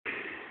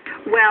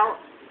Well,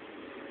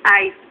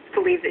 I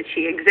believe that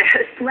she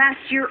exists.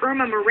 Last year,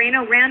 Irma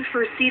Moreno ran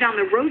for a seat on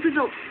the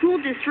Roosevelt School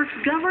District's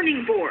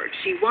governing board.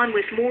 She won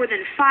with more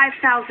than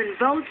 5,000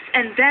 votes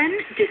and then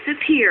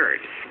disappeared.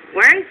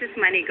 Where is this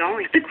money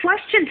going? The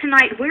question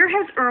tonight, where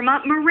has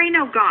Irma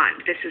Moreno gone?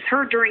 This is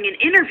her during an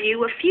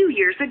interview a few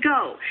years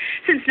ago.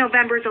 Since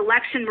November's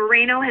election,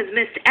 Moreno has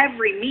missed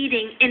every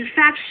meeting. In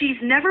fact, she's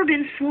never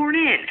been sworn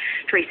in.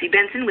 Tracy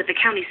Benson with the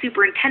county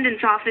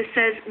superintendent's office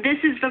says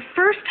this is the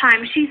first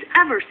time she's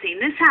ever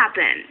seen this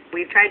happen.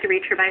 We've tried to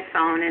reach her by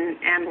phone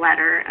and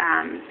letter,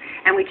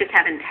 and we just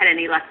haven't had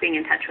any luck being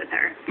in touch with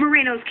her.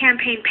 Moreno's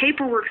campaign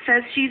paperwork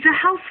says she's a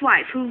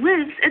housewife who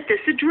lives at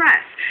this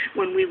address.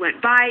 When we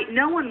went by,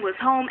 no one was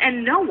home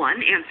and no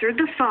one answered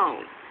the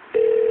phone.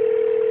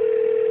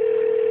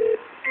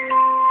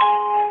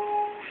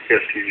 Yes,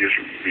 you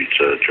just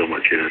reached Joe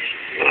Martinez.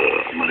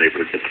 I'm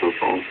unable to get to the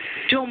phone.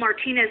 Joel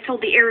Martinez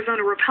told the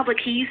Arizona Republic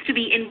he used to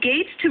be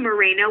engaged to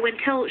Moreno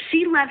until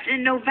she left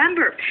in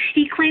November.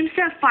 He claims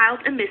to have filed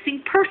a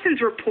missing persons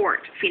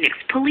report. Phoenix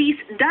police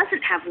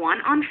doesn't have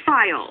one on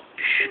file.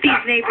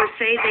 These neighbors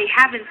say they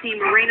haven't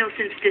seen Moreno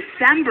since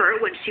December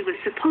when she was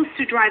supposed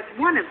to drive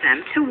one of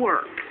them to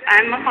work.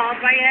 I'm appalled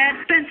by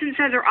it. Benson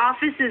says her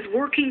office is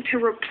working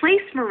to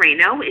replace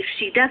Moreno. If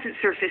she doesn't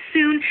surface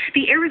soon,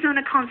 the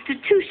Arizona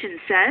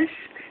Constitution says,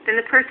 then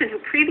the person who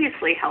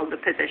previously held the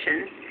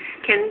position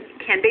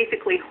can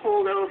basically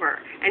hold over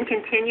and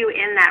continue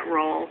in that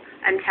role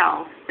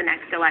until the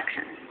next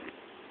election.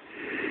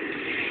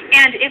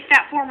 And if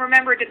that former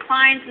member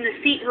declines and the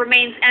seat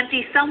remains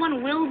empty,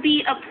 someone will be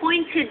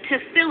appointed to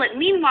fill it.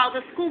 Meanwhile, the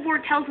school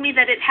board tells me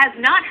that it has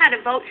not had a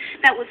vote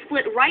that was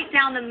split right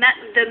down the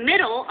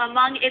middle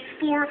among its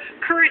 4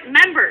 current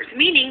members,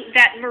 meaning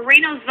that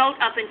Moreno's vote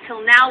up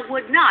until now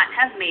would not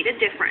have made a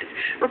difference.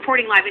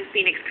 Reporting live in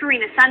Phoenix,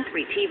 Karina Sun,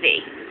 3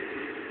 TV.